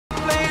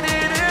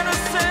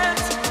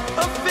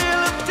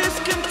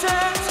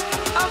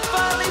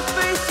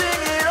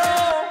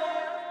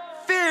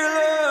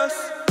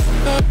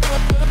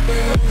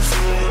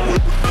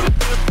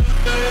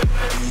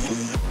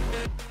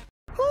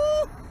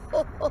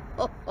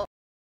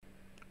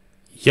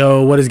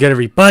Yo, what is good,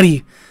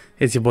 everybody?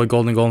 It's your boy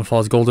Golden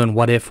Falls Golden,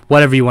 what if,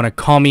 whatever you want to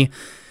call me.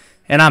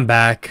 And I'm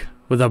back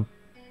with a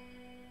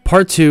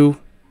part 2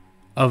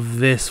 of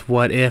this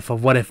what if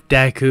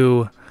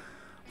Deku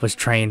was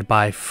trained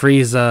by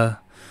Frieza.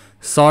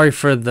 Sorry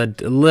for the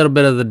little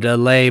bit of the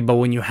delay, but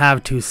when you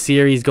have 2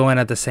 series going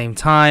at the same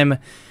time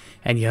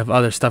and you have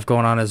other stuff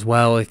going on as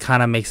well, it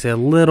kind of makes it a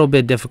little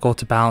bit difficult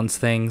to balance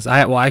things.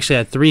 I actually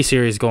had 3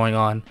 series going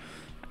on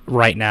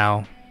right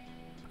now.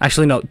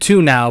 Actually, no,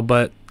 2 now,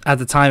 but at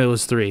the time it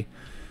was 3.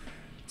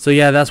 So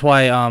yeah, that's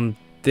why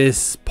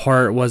this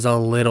part was a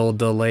little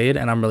delayed,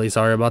 and I'm really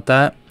sorry about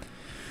that.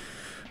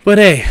 But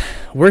hey,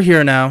 we're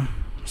here now.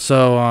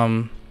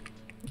 So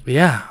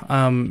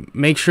yeah,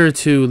 make sure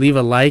to leave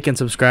a like and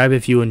subscribe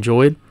if you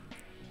enjoyed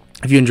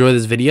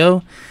this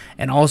video,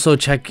 and also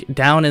check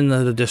down in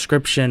the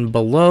description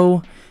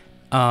below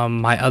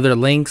my other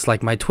links,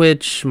 like my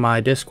Twitch, my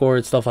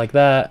Discord, stuff like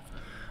that.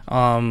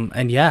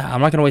 And yeah,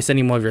 I'm not gonna waste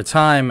any more of your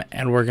time,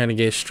 and we're gonna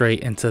get straight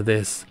into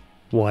this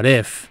what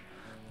if.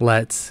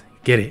 Let's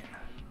get it.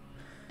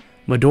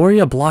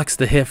 Midoriya blocks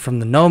the hit from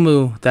the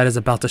Nomu that is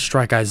about to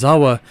strike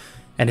Aizawa,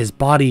 and his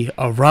body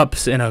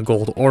erupts in a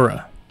gold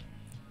aura.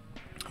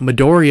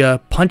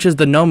 Midoriya punches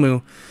the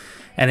Nomu,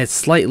 and it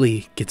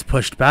slightly gets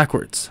pushed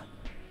backwards.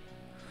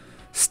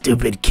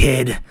 "Stupid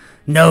kid,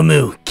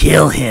 Nomu,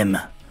 kill him!"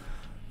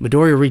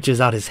 Midoriya reaches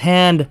out his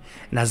hand,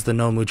 and as the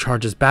Nomu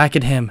charges back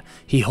at him,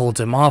 he holds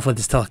him off with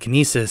his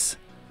telekinesis.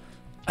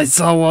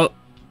 "Aizawa,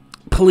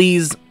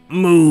 please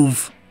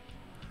move."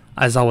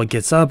 Aizawa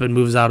gets up and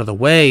moves out of the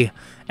way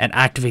and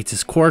activates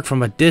his quirk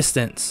from a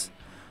distance.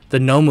 The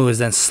Nomu is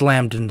then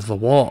slammed into the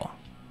wall.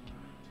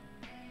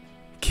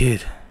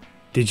 "Kid,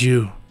 did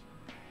you..."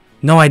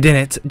 "No, I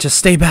didn't. Just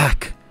stay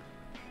back."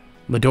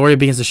 Midoriya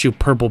begins to shoot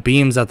purple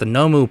beams at the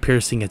Nomu,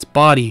 piercing its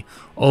body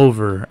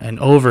over and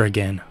over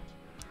again.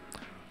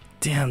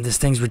 Damn, this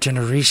thing's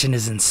regeneration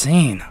is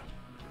insane.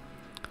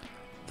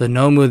 The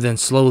Nomu then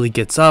slowly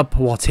gets up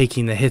while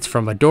taking the hits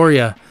from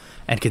Midoriya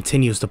and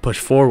continues to push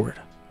forward.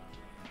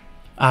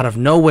 Out of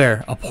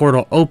nowhere, a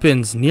portal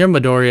opens near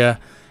Midoriya,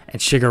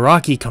 and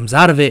Shigaraki comes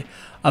out of it,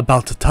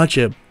 about to touch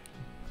him.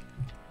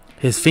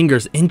 His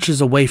fingers inches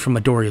away from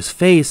Midoriya's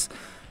face,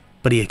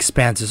 but he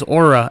expands his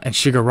aura and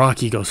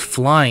Shigaraki goes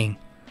flying.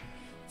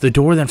 The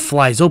door then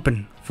flies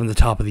open from the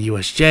top of the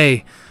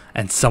USJ,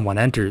 and someone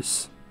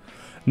enters.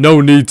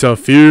 "No need to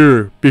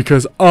fear,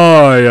 because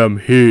I am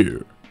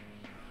here."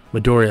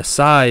 Midoriya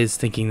sighs,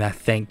 thinking that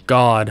thank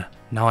God,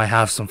 now I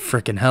have some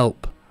frickin'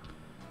 help.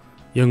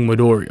 "Young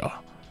Midoriya,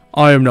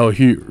 I am now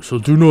here, so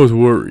do not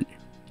worry."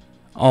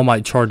 All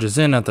Might charges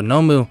in at the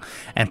Nomu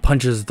and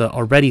punches the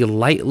already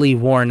lightly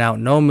worn out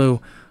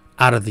Nomu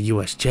out of the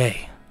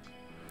USJ.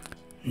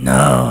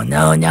 No.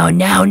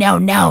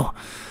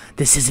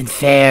 This isn't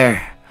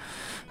fair.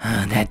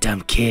 That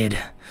dumb kid.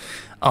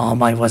 All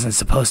Might was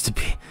supposed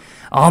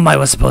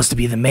to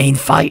be the main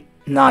fight,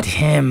 not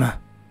him.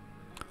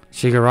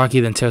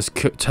 Shigaraki then tells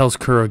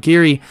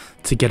Kurogiri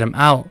to get him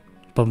out,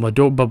 but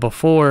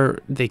before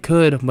they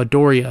could,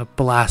 Midoriya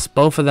blasts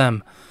both of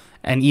them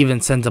and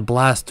even sends a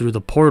blast through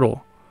the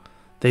portal.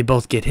 They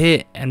both get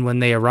hit, and when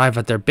they arrive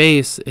at their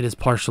base, it is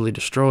partially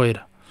destroyed.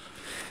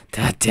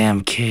 "That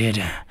damn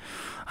kid.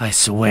 I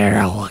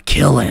swear I will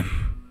kill him."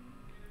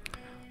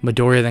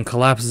 Midoriya then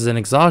collapses in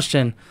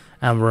exhaustion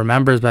and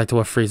remembers back to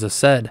what Frieza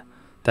said,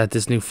 that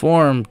this new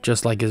form,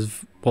 just like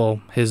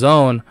his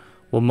own,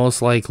 will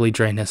most likely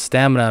drain his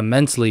stamina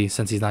immensely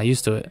since he's not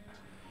used to it.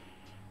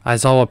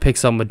 Aizawa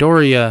picks up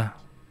Midoriya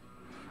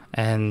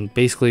and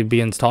basically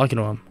begins talking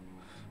to him.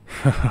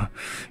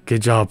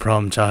 "Good job,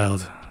 problem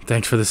child.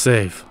 Thanks for the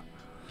save."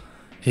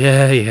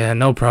 Yeah,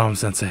 no problem,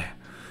 sensei.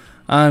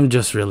 I'm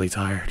just really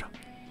tired."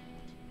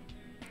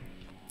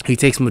 He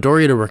takes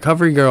Midoriya to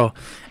Recovery Girl,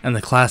 and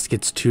the class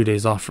gets 2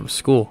 days off from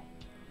school.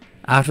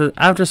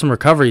 After some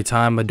recovery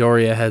time,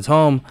 Midoriya heads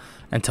home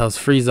and tells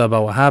Frieza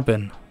about what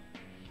happened.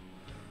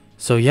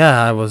 "So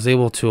yeah, I was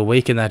able to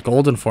awaken that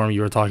golden form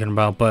you were talking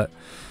about, but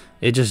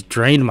it just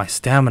drained my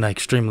stamina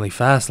extremely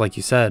fast, like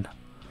you said."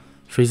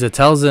 Frieza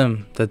tells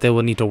him that they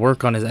will need to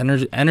work on his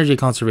energy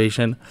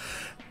conservation,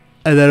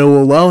 and that it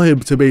will allow him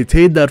to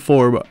maintain that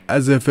form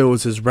as if it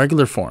was his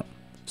regular form.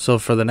 So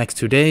for the next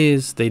 2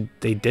 days, they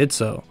did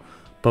so.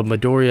 But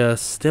Midoriya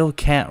still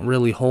can't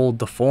really hold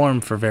the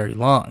form for very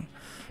long,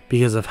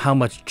 because of how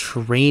much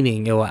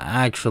training it will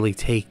actually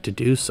take to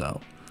do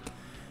so.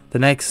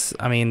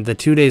 The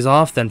 2 days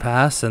off then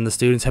pass, and the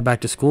students head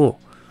back to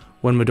school.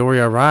 When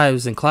Midoriya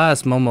arrives in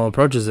class, Momo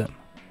approaches him.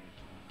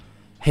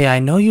 "Hey, I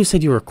know you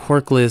said you were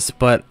quirkless,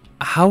 but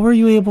how were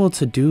you able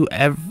to do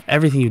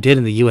everything you did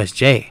in the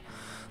USJ?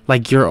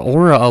 Like, your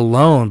aura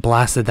alone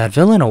blasted that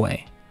villain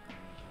away."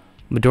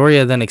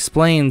 Midoriya then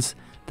explains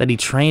that he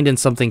trained in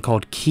something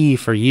called Ki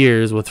for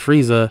years with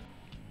Frieza,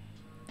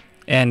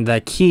 and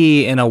that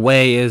Ki, in a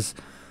way, is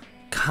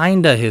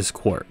kinda his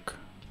quirk.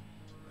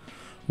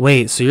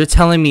 "Wait, so you're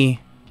telling me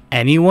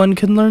anyone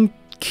can learn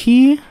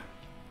Ki?"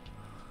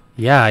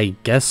 "Yeah, I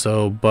guess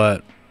so,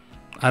 but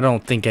I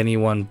don't think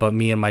anyone but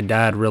me and my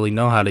dad really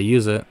know how to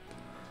use it."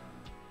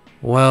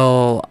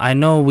 Well, I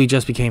know we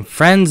just became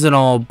friends and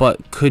all,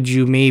 but could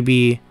you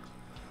maybe...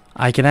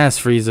 I can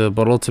ask Frieza,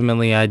 but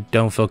ultimately I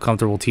don't feel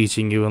comfortable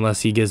teaching you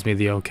unless he gives me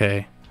the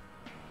okay.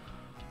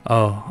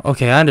 Oh,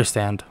 okay, I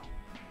understand.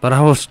 But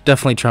I will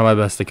definitely try my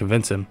best to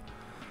convince him.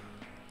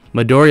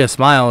 Midoriya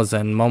smiles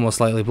and Momo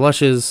slightly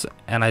blushes,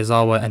 and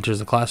Aizawa enters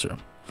the classroom.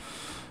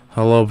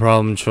 Hello,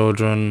 problem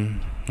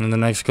children. In the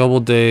next couple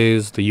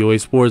days, the UA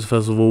Sports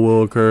Festival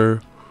will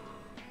occur.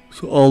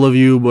 So all of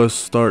you must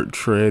start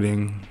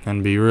training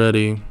and be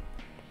ready.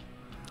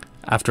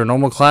 After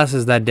normal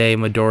classes that day,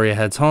 Midoriya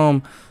heads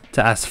home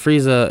to ask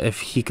Frieza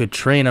if he could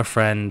train a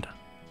friend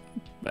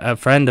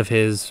of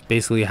his,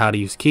 basically how to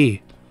use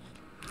ki.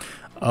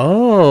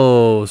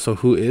 Oh, so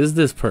who is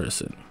this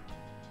person?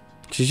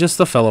 She's just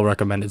a fellow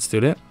recommended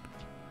student.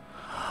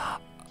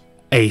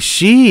 A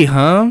she,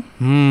 huh?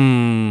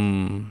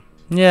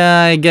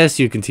 Yeah, I guess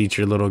you can teach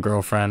your little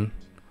girlfriend.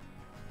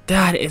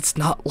 Dad, it's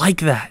not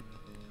like that.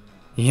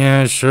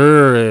 Yeah,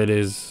 sure it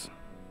is.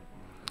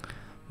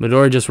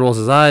 Midoriya just rolls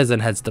his eyes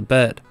and heads to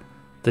bed.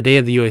 The day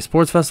of the UA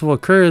Sports Festival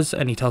occurs,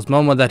 and he tells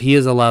Momo that he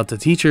is allowed to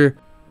teach her,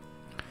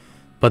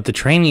 but the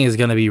training is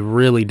going to be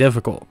really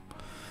difficult.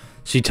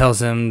 She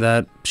tells him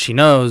that she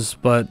knows,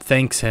 but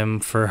thanks him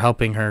for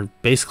helping her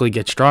basically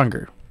get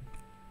stronger.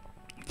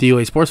 The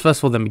UA Sports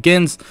Festival then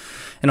begins,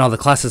 and all the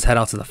classes head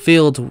out to the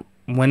field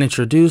when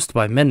introduced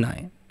by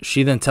midnight.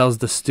 She then tells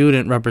the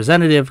student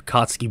representative,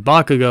 Katsuki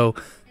Bakugo,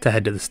 to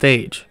head to the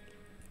stage.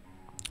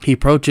 He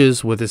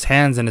approaches with his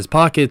hands in his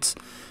pockets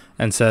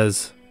and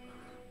says,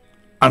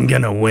 I'm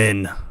gonna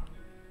win.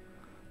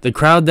 The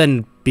crowd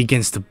then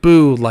begins to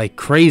boo like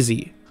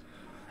crazy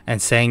and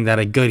saying that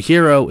a good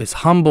hero is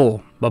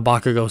humble, but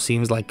Bakugo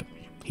seems like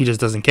he just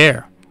doesn't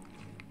care.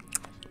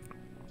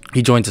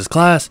 He joins his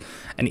class,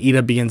 and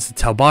Ida begins to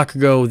tell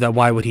Bakugo that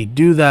why would he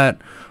do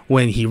that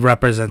when he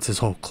represents his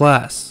whole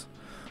class.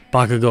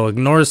 Bakugo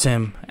ignores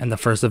him, and the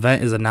first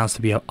event is announced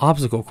to be an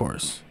obstacle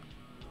course.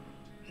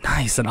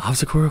 Nice, an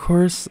obstacle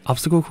course?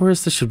 Obstacle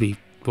course? This should be,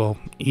 well,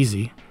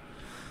 easy.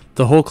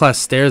 The whole class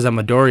stares at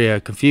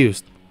Midoriya,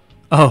 confused.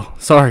 Oh,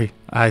 sorry,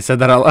 I said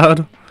that out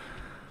loud.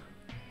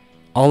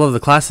 All of the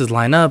classes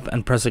line up,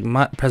 and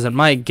President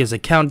Mike gives a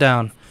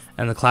countdown,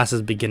 and the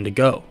classes begin to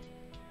go.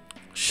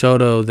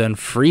 Shoto then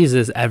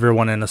freezes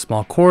everyone in a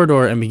small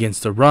corridor and begins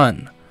to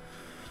run.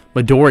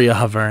 Midoriya,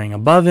 hovering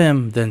above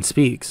him, then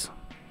speaks.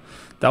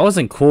 That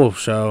wasn't cool,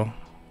 Sho.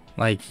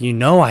 Like, you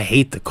know I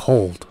hate the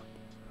cold.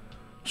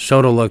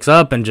 Shoto looks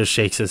up and just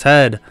shakes his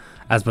head,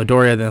 as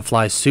Midoriya then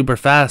flies super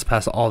fast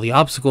past all the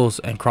obstacles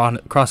and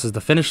crosses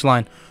the finish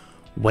line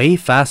way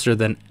faster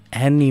than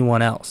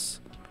anyone else.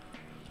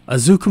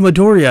 Izuku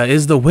Midoriya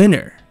is the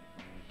winner.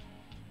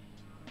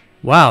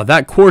 Wow,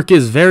 that quirk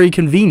is very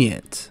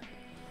convenient.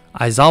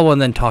 Aizawa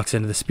then talks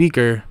into the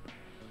speaker.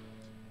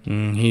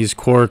 He's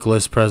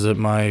quirkless, President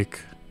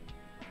Mike.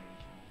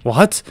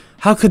 What?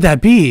 How could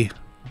that be?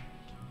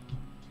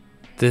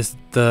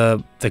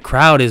 The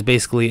crowd is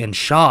basically in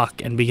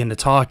shock and begin to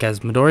talk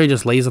as Midoriya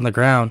just lays on the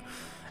ground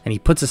and he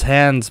puts his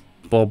hands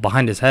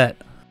behind his head.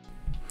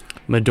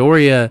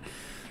 Midoriya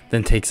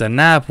then takes a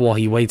nap while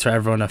he waits for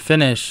everyone to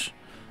finish,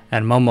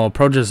 and Momo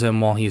approaches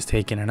him while he's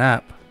taking a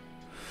nap.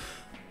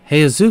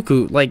 Hey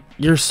Izuku, like,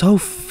 you're so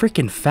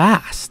freaking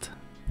fast.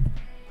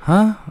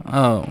 Huh?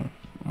 Oh,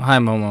 hi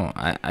Momo.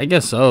 I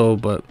guess so,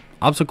 but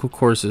obstacle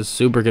course is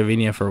super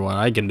convenient for what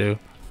I can do.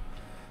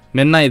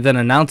 Midnight then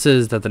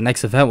announces that the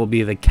next event will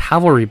be the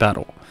cavalry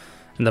battle,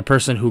 and the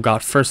person who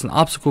got first in the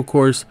obstacle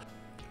course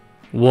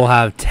will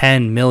have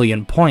 10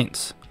 million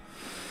points.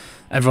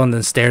 Everyone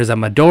then stares at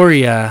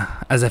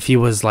Midoriya as if he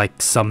was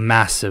like some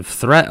massive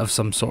threat of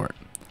some sort.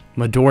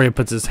 Midoriya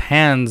puts his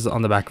hands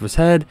on the back of his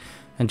head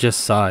and just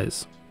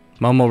sighs.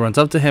 Momo runs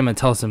up to him and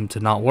tells him to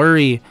not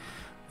worry,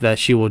 that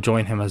she will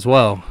join him as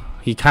well.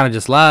 He kind of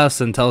just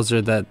laughs and tells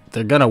her that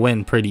they're gonna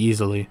win pretty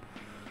easily.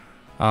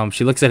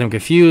 She looks at him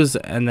confused,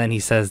 and then he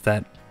says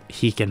that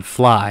he can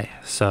fly,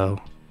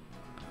 so...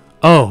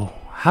 Oh,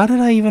 how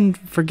did I even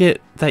forget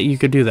that you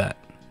could do that?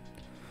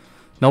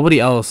 Nobody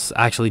else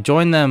actually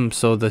joined them,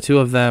 so the two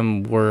of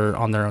them were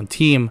on their own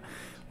team.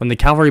 When the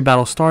cavalry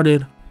battle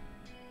started,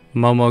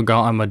 Momo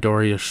got on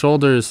Midoriya's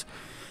shoulders,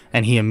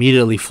 and he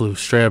immediately flew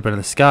straight up into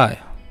the sky.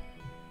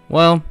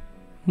 Well,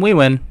 we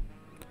win.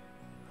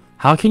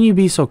 How can you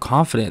be so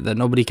confident that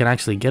nobody can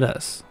actually get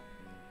us?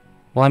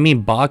 Well, I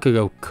mean,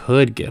 Bakugo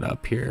could get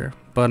up here,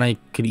 but I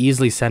could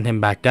easily send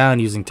him back down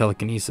using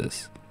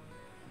telekinesis.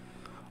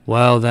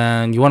 Well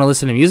then, you want to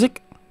listen to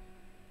music?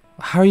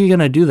 How are you going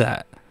to do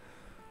that?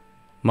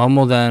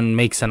 Momo then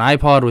makes an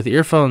iPod with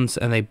earphones,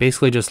 and they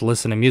basically just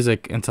listen to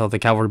music until the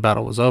cavalry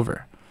battle was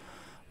over.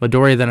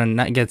 Midoriya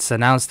then gets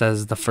announced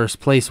as the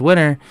first place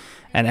winner,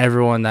 and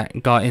everyone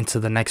that got into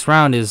the next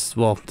round is,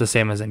 well, the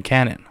same as in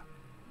canon.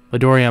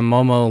 Midoriya and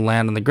Momo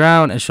land on the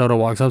ground, and Shoto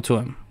walks up to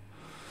him.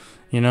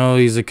 You know,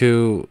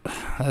 Izuku,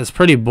 that's a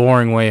pretty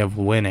boring way of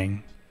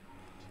winning.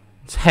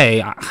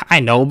 Hey, I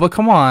know, but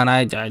come on,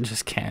 I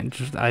just can't.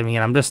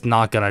 I'm just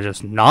not gonna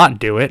just not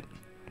do it.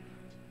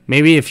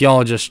 Maybe if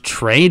y'all just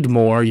trained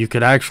more, you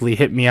could actually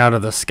hit me out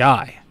of the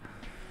sky.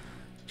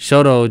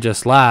 Shoto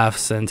just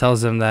laughs and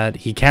tells him that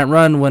he can't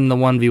run when the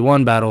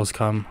 1v1 battles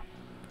come.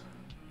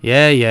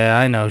 Yeah,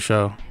 I know,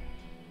 Sho.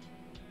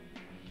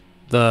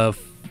 The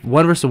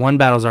 1 vs 1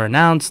 battles are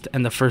announced,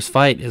 and the first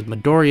fight is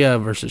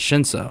Midoriya versus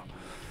Shinso.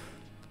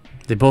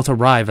 They both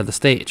arrive at the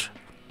stage.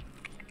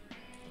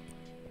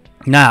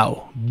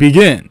 Now,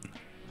 begin!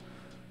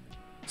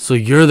 So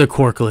you're the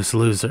quirkless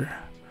loser.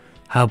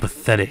 How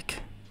pathetic.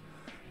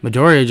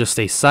 Midoriya just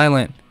stays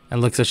silent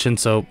and looks at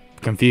Shinso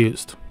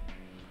confused.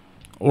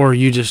 Or are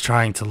you just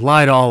trying to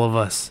lie to all of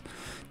us?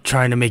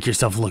 Trying to make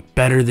yourself look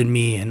better than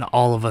me and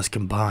all of us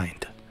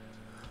combined?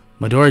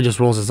 Midoriya just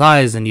rolls his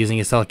eyes, and using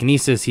his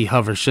telekinesis, he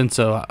hovers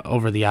Shinso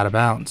over the out of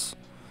bounds.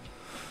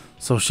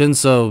 So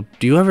Shinso,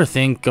 do you ever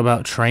think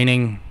about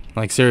training?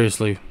 Like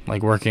seriously,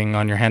 like working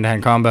on your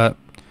hand-to-hand combat?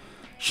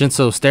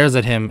 Shinso stares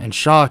at him in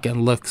shock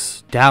and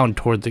looks down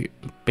toward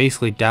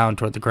basically down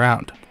toward the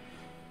ground.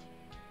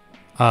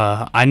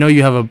 I know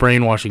you have a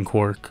brainwashing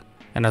quirk,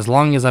 and as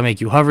long as I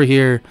make you hover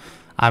here,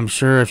 I'm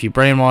sure if you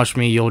brainwash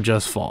me, you'll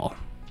just fall.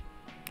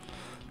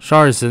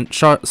 Sorry,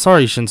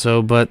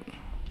 Shinso, but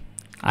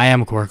I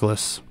am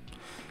quirkless.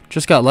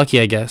 Just got lucky,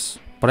 I guess,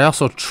 but I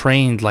also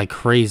trained like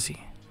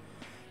crazy.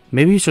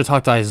 Maybe you should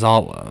talk to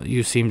Aizawa.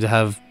 You seem to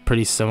have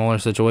pretty similar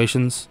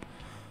situations.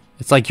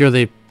 It's like you're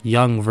the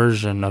young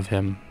version of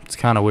him. It's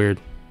kind of weird.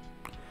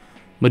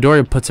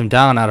 Midoriya puts him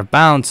down out of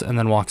bounds and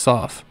then walks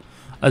off.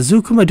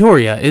 Izuku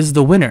Midoriya is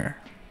the winner.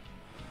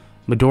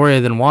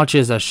 Midoriya then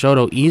watches as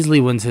Shoto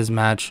easily wins his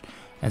match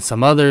and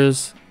some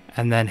others,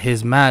 and then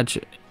his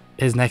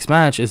next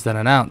match is then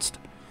announced.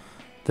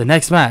 The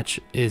next match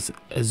is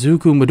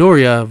Izuku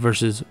Midoriya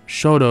versus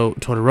Shoto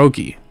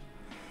Todoroki.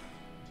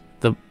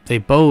 They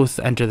both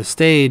enter the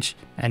stage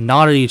and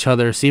nod at each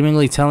other,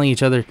 seemingly telling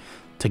each other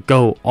to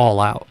go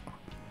all out.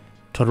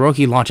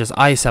 Todoroki launches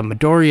ice at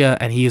Midoriya,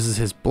 and he uses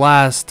his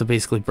blast to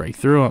basically break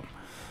through him.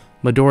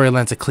 Midoriya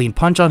lands a clean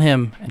punch on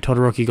him, and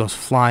Todoroki goes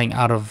flying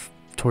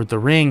toward the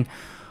ring,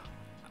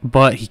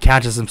 but he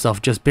catches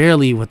himself just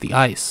barely with the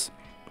ice.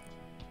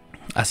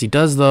 As he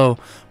does though,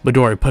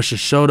 Midoriya pushes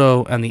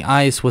Shoto and the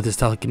ice with his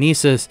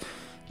telekinesis,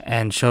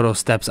 and Shoto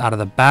steps out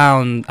of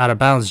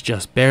bounds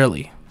just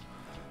barely.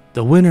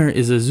 The winner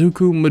is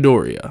Izuku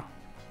Midoriya.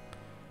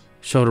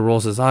 Shoto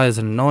rolls his eyes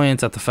in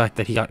annoyance at the fact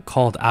that he got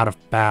called out of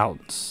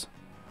bounds.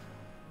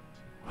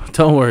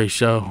 Don't worry,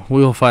 Sho.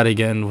 We will fight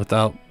again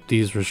without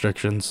these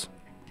restrictions.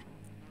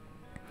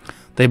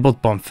 They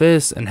both bump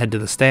fists and head to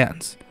the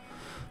stands.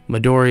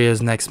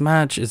 Midoriya's next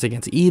match is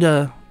against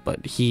Ida,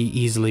 but he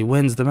easily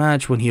wins the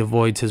match when he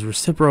avoids his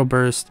reciprocal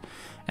burst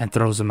and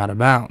throws him out of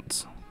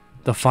bounds.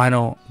 The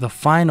final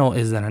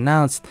is then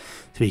announced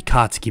to be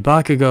Katsuki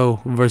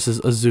Bakugo versus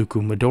Izuku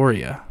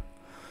Midoriya.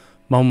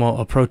 Momo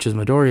approaches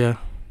Midoriya.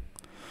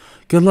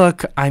 Good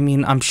luck. I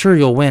mean, I'm sure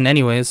you'll win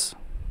anyways.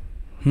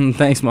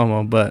 Thanks,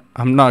 Momo, but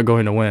I'm not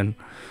going to win.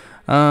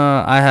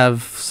 I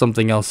have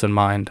something else in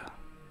mind.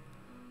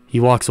 He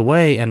walks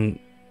away, and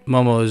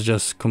Momo is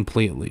just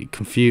completely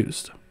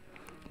confused.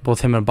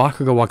 Both him and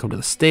Bakugo walk up to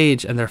the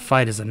stage, and their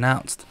fight is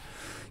announced.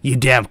 You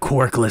damn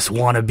quirkless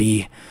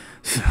wannabe.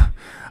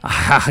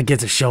 I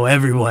get to show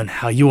everyone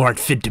how you aren't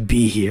fit to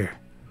be here.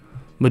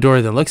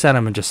 Midoriya then looks at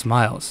him and just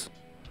smiles.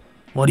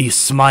 What are you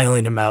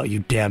smiling about, you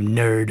damn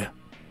nerd?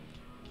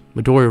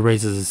 Midoriya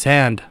raises his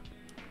hand.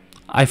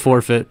 I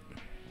forfeit.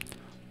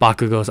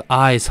 Bakugo's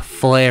eyes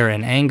flare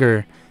in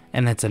anger,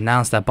 and it's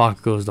announced that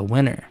Bakugo is the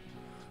winner.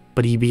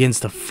 But he begins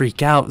to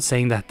freak out,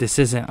 saying that this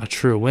isn't a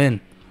true win.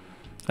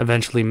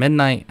 Eventually,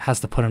 Midnight has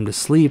to put him to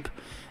sleep,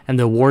 and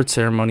the award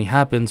ceremony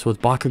happens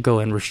with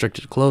Bakugo in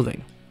restricted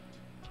clothing.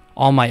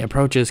 All Might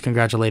approaches,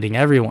 congratulating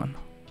everyone.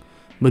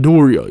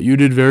 Midoriya, you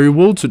did very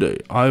well today.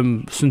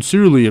 I'm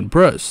sincerely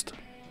impressed.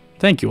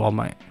 Thank you, All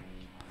Might.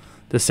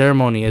 The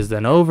ceremony is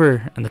then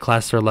over, and the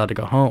class are allowed to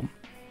go home.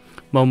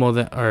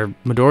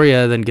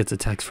 Midoriya then gets a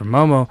text from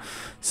Momo,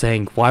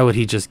 saying why would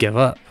he just give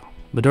up?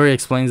 Midoriya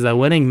explains that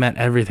winning meant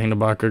everything to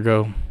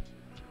Bakugo,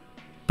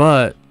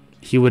 but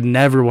he would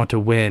never want to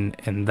win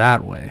in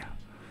that way.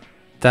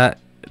 That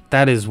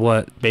is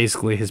what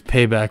basically his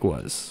payback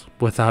was,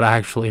 without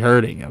actually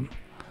hurting him.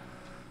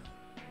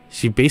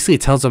 She basically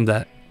tells him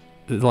that,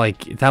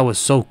 like, that was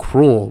so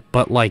cruel,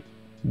 but like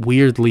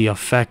weirdly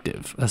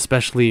effective,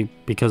 especially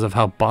because of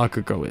how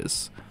Bakugo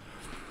is.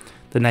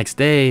 The next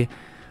day,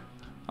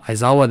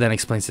 Aizawa then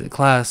explains to the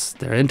class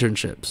their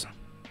internships.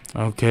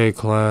 Okay,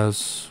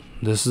 class,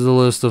 this is a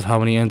list of how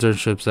many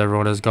internships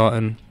everyone has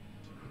gotten,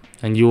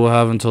 and you will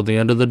have until the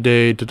end of the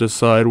day to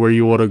decide where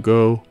you want to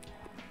go.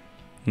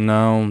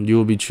 Now, you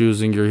will be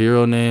choosing your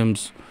hero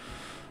names,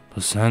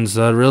 but since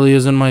that really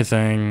isn't my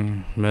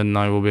thing,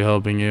 Midnight will be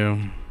helping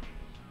you.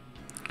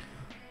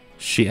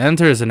 She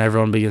enters and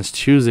everyone begins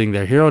choosing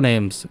their hero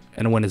names,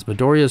 and when it's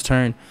Midoriya's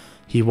turn,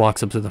 he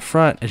walks up to the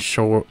front and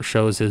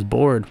shows his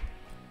board.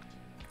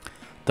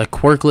 The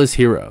quirkless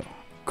hero,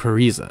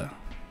 Frieza.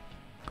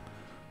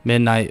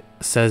 Midnight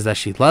says that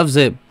she loves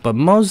it, but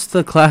most of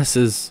the class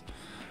is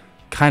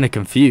kind of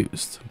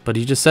confused. But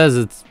he just says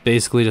it's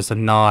basically just a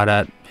nod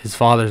at his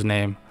father's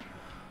name,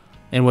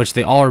 in which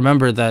they all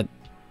remember that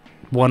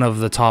one of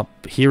the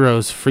top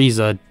heroes,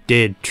 Frieza,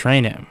 did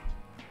train him.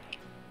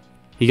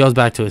 He goes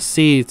back to his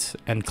seat,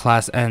 and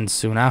class ends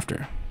soon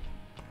after.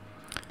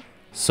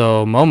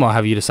 So, Momo,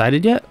 have you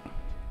decided yet?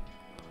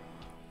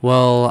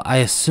 Well, I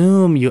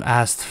assume you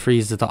asked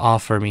Frieza to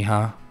offer me,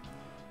 huh?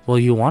 Well,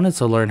 you wanted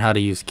to learn how to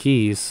use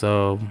keys,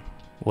 so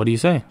what do you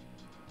say?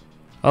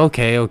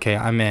 Okay,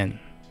 I'm in.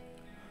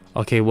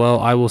 Okay, well,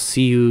 I will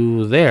see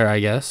you there,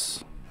 I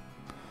guess.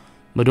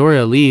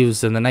 Midoriya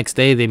leaves, and the next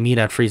day they meet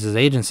at Frieza's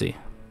agency.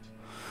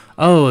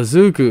 Oh,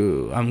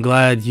 Izuku, I'm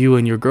glad you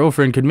and your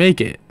girlfriend could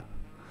make it.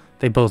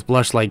 They both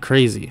blush like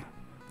crazy.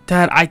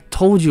 Dad, I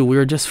told you we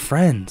were just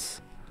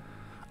friends.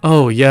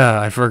 Oh yeah,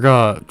 I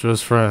forgot,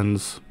 just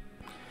friends.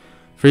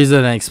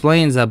 Frieza then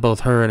explains that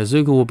both her and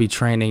Izuku will be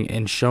training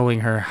and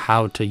showing her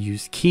how to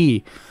use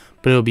ki,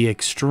 but it will be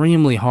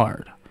extremely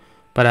hard.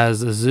 But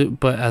as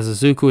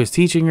Izuku is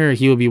teaching her,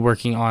 he will be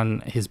working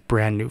on his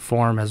brand new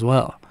form as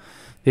well.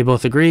 They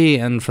both agree,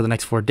 and for the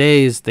next 4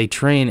 days, they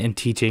train in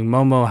teaching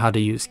Momo how to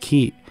use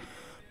ki.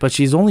 But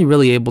she's only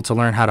really able to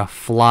learn how to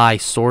fly,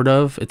 sort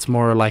of. It's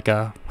more like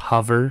a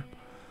hover.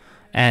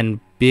 And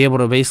be able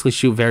to basically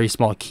shoot very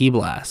small ki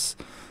blasts.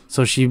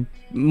 So she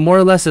more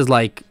or less is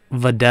like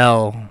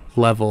Videl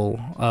level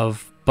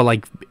of, but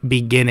like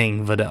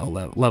beginning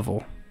Videl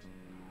level.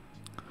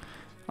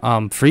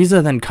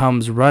 Frieza then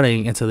comes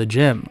running into the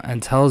gym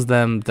and tells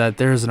them that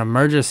there's an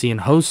emergency in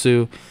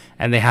Hosu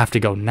and they have to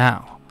go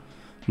now.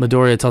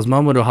 Midoriya tells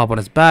Momo to hop on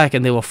his back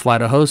and they will fly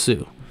to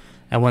Hosu.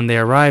 And when they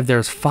arrive,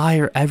 there's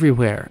fire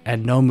everywhere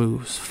and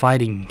Nomu's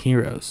fighting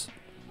heroes.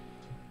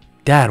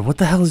 Dad, what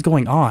the hell is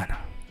going on?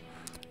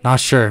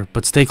 Not sure,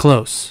 but stay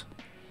close.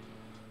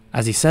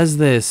 As he says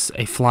this,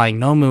 a flying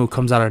Nomu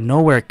comes out of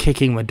nowhere,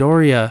 kicking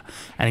Midoriya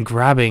and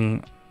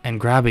grabbing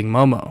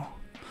Momo.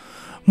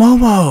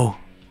 Momo!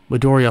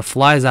 Midoriya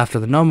flies after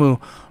the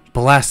Nomu,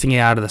 blasting it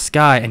out of the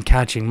sky and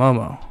catching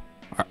Momo.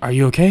 Are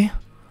you okay?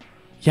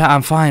 Yeah,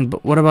 I'm fine,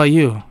 but what about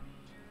you?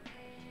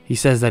 He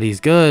says that he's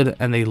good,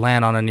 and they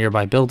land on a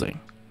nearby building.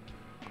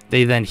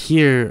 They then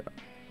hear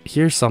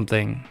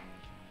something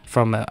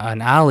from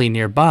an alley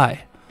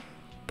nearby,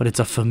 but it's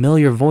a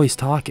familiar voice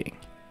talking.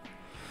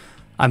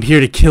 I'm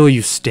here to kill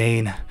you,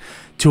 Stain,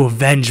 to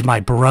avenge my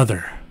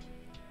brother.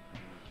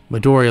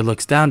 Midoriya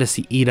looks down to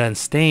see Ida and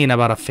Stain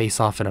about to face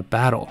off in a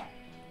battle.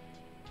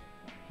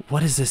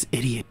 What is this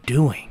idiot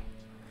doing?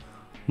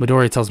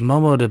 Midoriya tells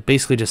Momo to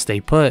basically just stay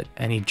put,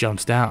 and he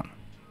jumps down.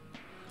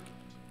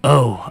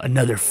 Oh,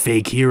 another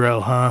fake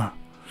hero, huh?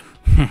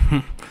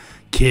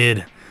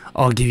 Kid,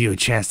 I'll give you a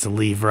chance to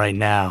leave right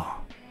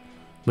now.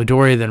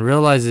 Midoriya then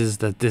realizes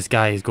that this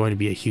guy is going to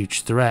be a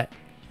huge threat.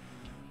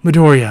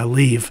 Midoriya,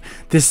 leave.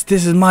 This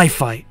is my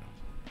fight.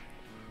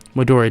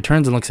 Midoriya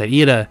turns and looks at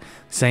Ida,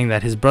 saying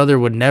that his brother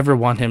would never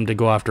want him to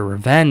go after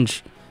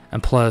revenge,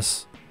 and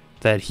plus,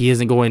 that he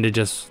isn't going to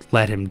just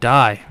let him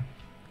die.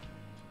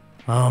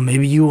 Oh,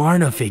 maybe you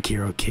aren't a fake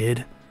hero,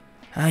 kid.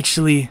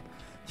 Actually,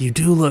 you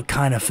do look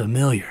kind of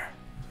familiar.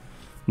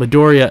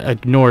 Midoriya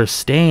ignores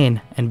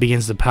Stain and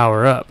begins to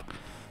power up.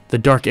 The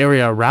dark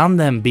area around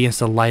them begins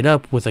to light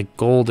up with a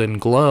golden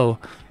glow,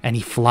 and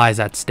he flies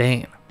at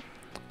Stain.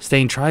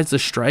 Stain tries to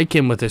strike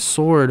him with his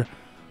sword,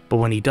 but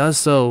when he does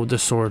so, the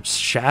sword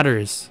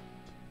shatters.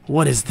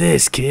 What is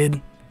this,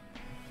 kid?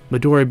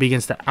 Midoriya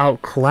begins to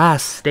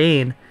outclass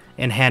Stain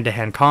in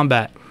hand-to-hand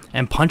combat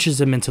and punches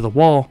him into the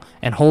wall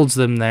and holds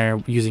them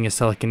there using his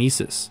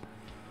telekinesis.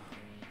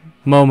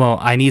 Momo,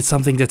 I need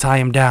something to tie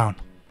him down.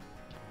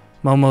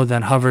 Momo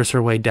then hovers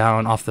her way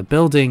down off the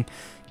building,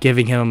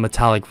 giving him a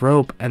metallic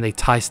rope, and they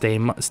tie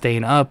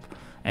Stain up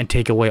and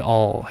take away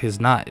all his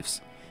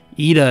knives.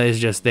 Ida is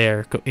just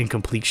there in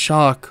complete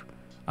shock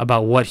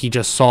about what he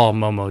just saw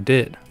Momo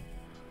did.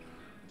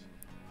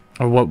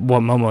 Or what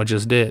Momo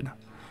just did.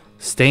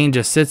 Stain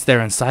just sits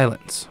there in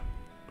silence.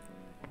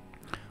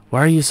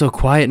 Why are you so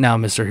quiet now,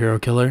 Mr. Hero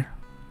Killer?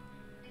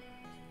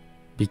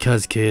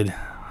 Because, kid,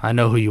 I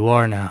know who you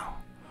are now.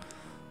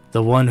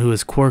 The one who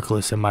is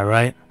quirkless, am I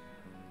right?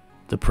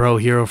 The pro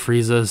hero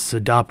Frieza's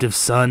adoptive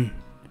son.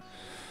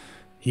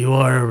 You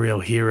are a real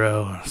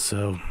hero,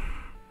 so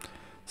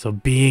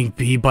being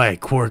beat by a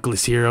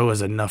quirkless hero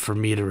is enough for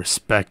me to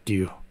respect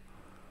you.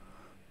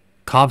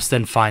 Cops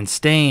then find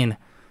Stain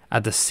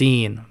at the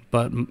scene,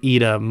 but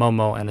Ida,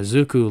 Momo, and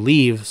Izuku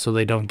leave so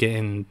they don't get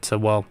into,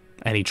 well,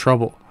 any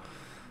trouble.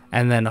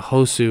 And then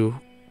Hosu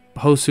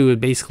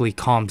basically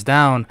calms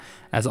down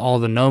as all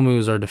the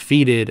Nomus are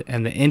defeated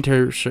and the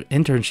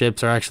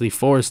internships are actually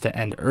forced to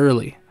end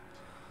early.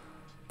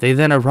 They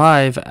then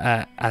arrive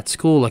at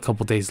school a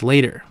couple days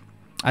later.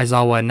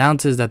 Aizawa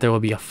announces that there will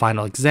be a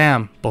final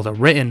exam, both a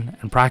written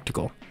and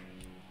practical.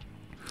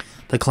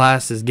 The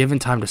class is given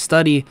time to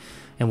study,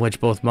 in which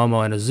both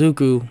Momo and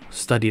Izuku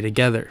study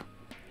together.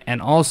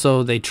 And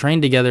also, they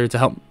train together to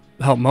help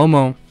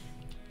Momo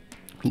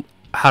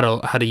how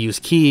to use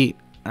ki,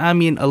 a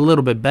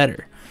little bit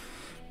better.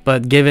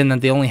 But given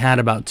that they only had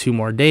about 2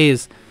 more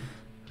days,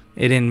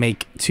 it didn't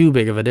make too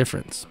big of a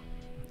difference.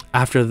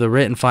 After the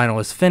written final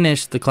is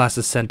finished, the class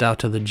is sent out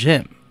to the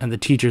gym, and the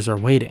teachers are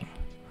waiting.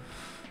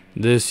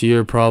 This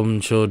year,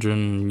 problem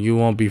children, you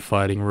won't be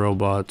fighting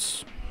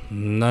robots.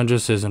 That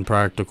just isn't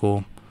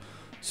practical.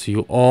 So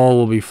you all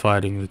will be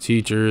fighting the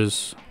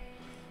teachers.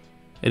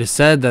 It is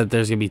said that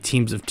there's going to be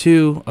teams of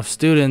 2 of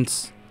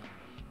students,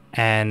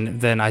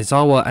 and then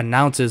Aizawa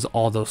announces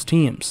all those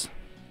teams,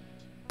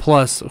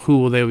 plus who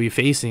will they be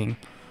facing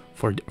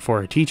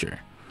for a teacher.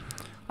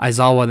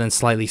 Aizawa then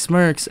slightly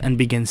smirks and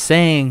begins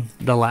saying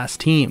the last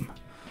team.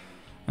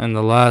 And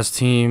the last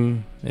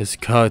team is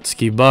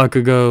Katsuki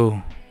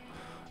Bakugo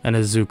and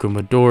Izuku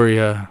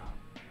Midoriya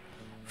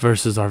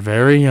versus our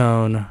very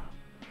own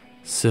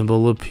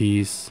Symbol of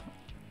Peace,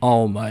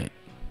 All Might.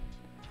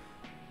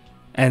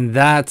 And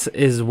that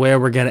is where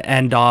we're going to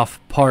end off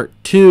part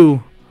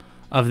 2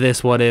 of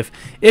this What If.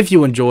 If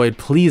you enjoyed,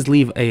 please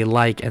leave a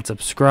like and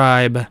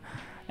subscribe.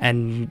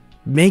 And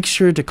make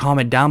sure to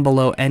comment down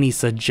below any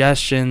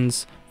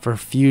suggestions for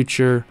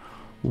future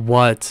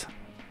What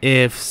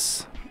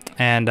Ifs.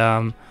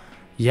 And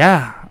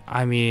yeah,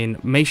 I mean,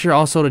 make sure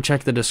also to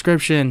check the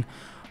description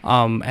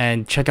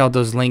and check out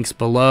those links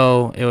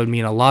below. It would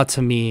mean a lot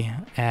to me.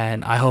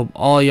 And I hope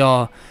all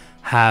y'all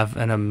have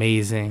an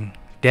amazing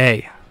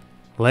day.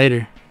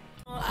 Later.